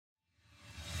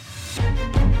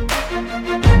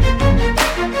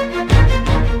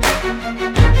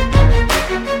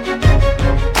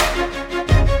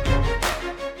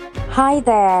Hi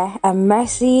there, I'm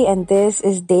Mercy, and this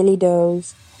is Daily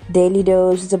Dose. Daily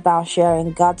Dose is about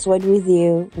sharing God's Word with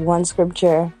you, one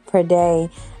scripture per day.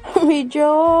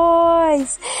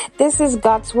 Rejoice! This is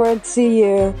God's Word to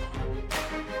you.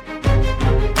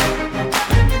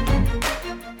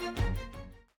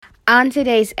 On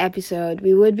today's episode,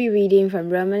 we would be reading from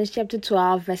Romans chapter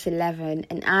 12, verse 11,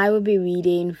 and I will be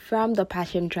reading from the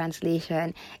Passion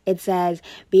Translation. It says,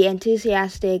 "Be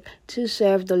enthusiastic to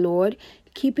serve the Lord,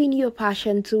 keeping your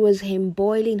passion towards Him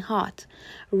boiling hot.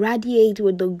 Radiate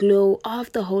with the glow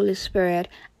of the Holy Spirit,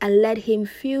 and let Him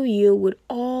fill you with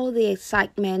all the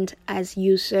excitement as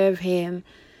you serve Him."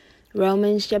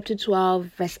 Romans chapter 12,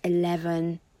 verse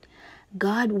 11.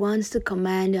 God wants to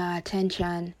command our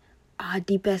attention, our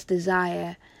deepest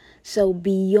desire. So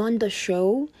beyond the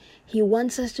show, He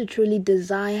wants us to truly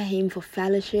desire Him for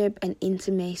fellowship and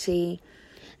intimacy.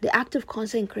 The act of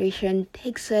consecration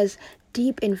takes us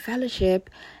deep in fellowship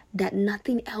that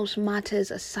nothing else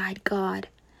matters aside God.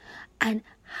 And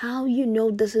how you know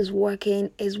this is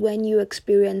working is when you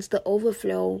experience the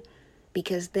overflow,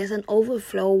 because there's an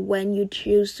overflow when you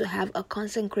choose to have a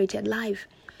consecrated life.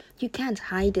 You can't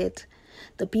hide it.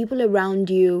 The people around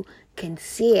you can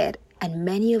see it, and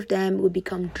many of them will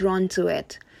become drawn to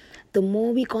it. The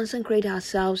more we consecrate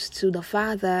ourselves to the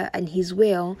Father and His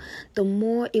will, the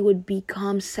more it would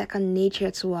become second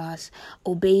nature to us.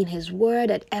 Obeying His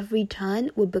word at every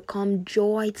turn would become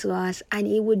joy to us, and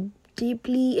it would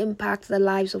deeply impact the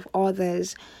lives of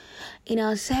others. In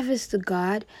our service to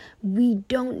God, we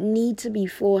don't need to be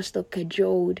forced or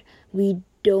cajoled. We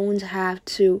don't have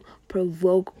to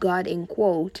provoke God, in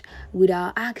quote. With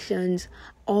our actions,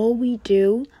 all we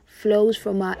do flows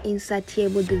from our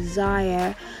insatiable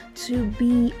desire to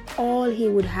be all He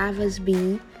would have us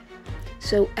be.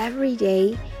 So every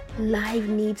day, life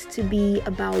needs to be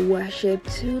about worship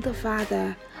to the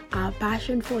Father. Our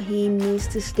passion for Him needs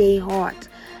to stay hot,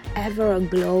 ever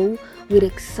aglow with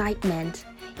excitement.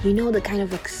 You know the kind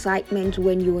of excitement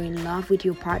when you're in love with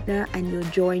your partner and your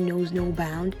joy knows no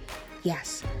bound?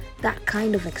 Yes, that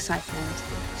kind of excitement.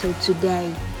 So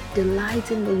today,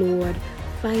 delight in the Lord.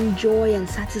 Find joy and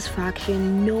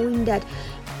satisfaction knowing that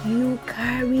you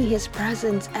carry His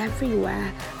presence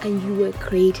everywhere and you were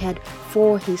created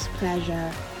for His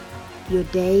pleasure. Your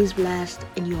day is blessed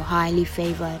and you're highly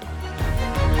favored.